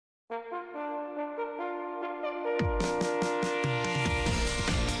Whoa.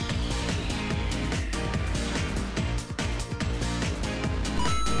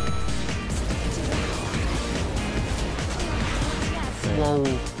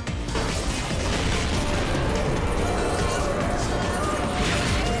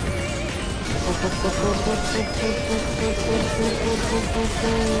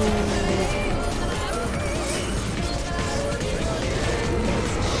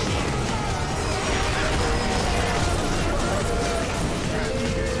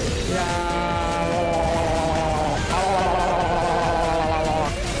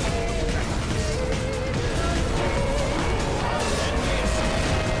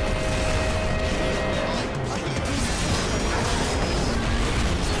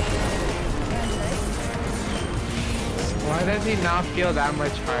 Why does he not feel that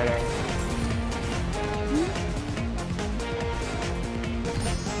much harder?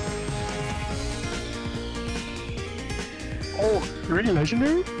 Oh, really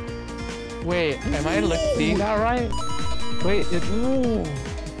legendary? Wait, am I seeing that right? Wait, it's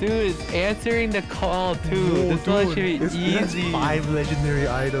dude, it's answering the call too. This one should be easy. It has 5 legendary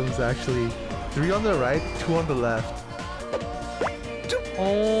items actually. 3 on the right, 2 on the left.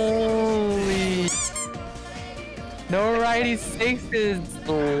 Holy. NOTORIETY 6 is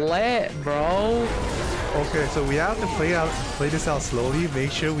lit, bro. Okay, so we have to play this out slowly.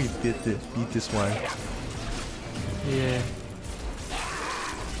 Make sure we beat this one. Yeah.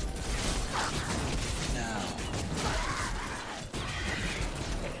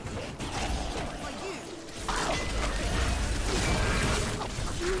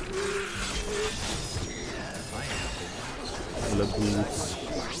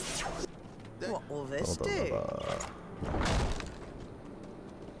 What will this do?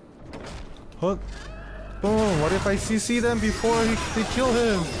 Huh? Oh, what if I CC them before they kill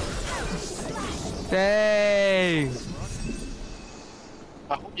him? Dang!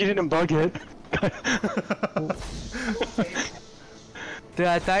 I hope you didn't bug it. Dude,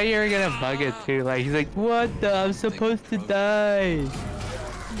 I thought you were gonna bug it too. Like, he's like, what the? I'm supposed to die.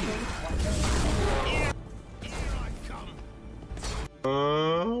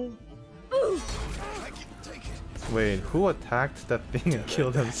 Wait, who attacked that thing and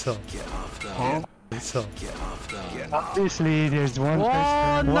killed himself? Huh? Obviously, there's one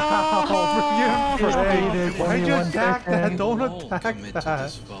person. No! Wow, Frustrated. why'd you attack that? Don't attack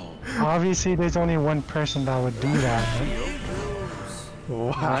that. Obviously, there's only one person that would do that.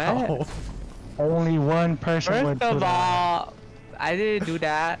 Wow. What? Only one person would First do of that. all, I didn't do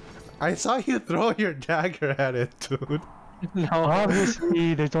that. I saw you throw your dagger at it, dude. No,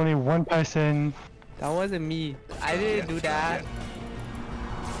 Obviously, there's only one person. that wasn't me. I didn't do that.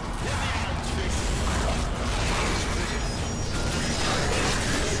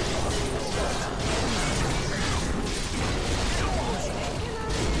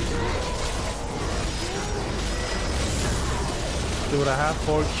 Dude, I have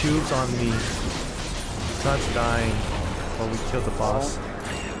 4 cubes on me. That's dying. But we killed the boss.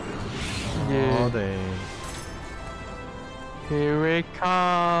 Yeah. Oh, dang. Here it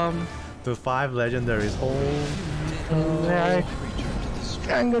comes. The 5 legendaries. Oh.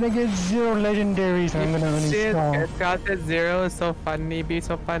 I'm gonna get 0 legendaries. I'm gonna Shit, uninstall. it's got the 0. It's so funny. Be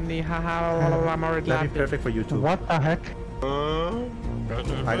so funny. Haha. I'm already That'd laughing. be perfect for you too. What the heck?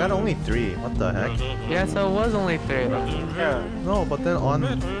 I got only 3. What the heck? Yeah, so it was only 3. Yeah. No, but then on...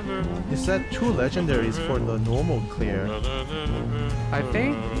 You said 2 legendaries for the normal clear. I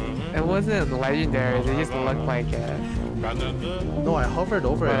think it wasn't legendary. It just looked like it. No, I hovered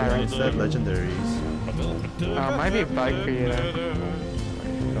over it and it said legendaries. Might be a bug for you then.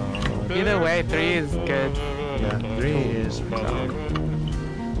 Either way, 3 is good. Yeah, 3 is strong.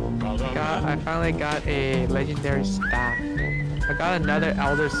 I finally got a legendary staff. I got another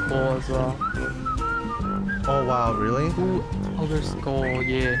Elder Skull as well. Oh wow, really? Ooh, Elder Skull,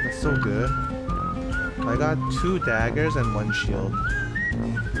 yeah. That's so good. I got 2 daggers and 1 shield.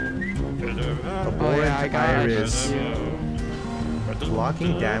 Oh yeah, I got Iris. a shield.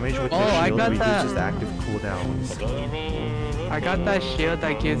 Blocking damage with your I shield got reduces that. active cooldowns. I got that shield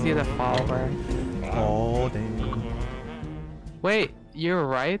that gives you the follower. Oh dang. Wait, you're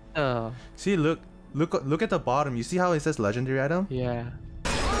right though. See, look at the bottom. You see how it says legendary item? Yeah.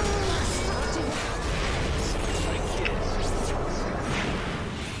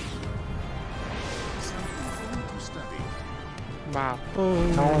 Wow.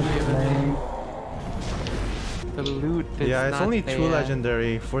 The loot is Yeah, it's not only 2 there.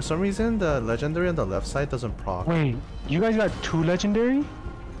 legendary. For some reason, the legendary on the left side doesn't proc. Wait, you guys got 2 legendary?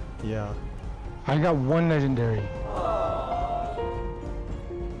 Yeah. I got 1 legendary.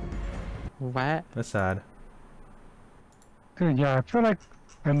 What? That's sad. Dude, yeah, I feel like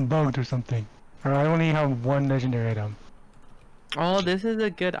I'm bugged or something. Or I only have one legendary item. Oh, this is a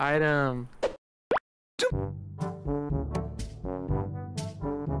good item.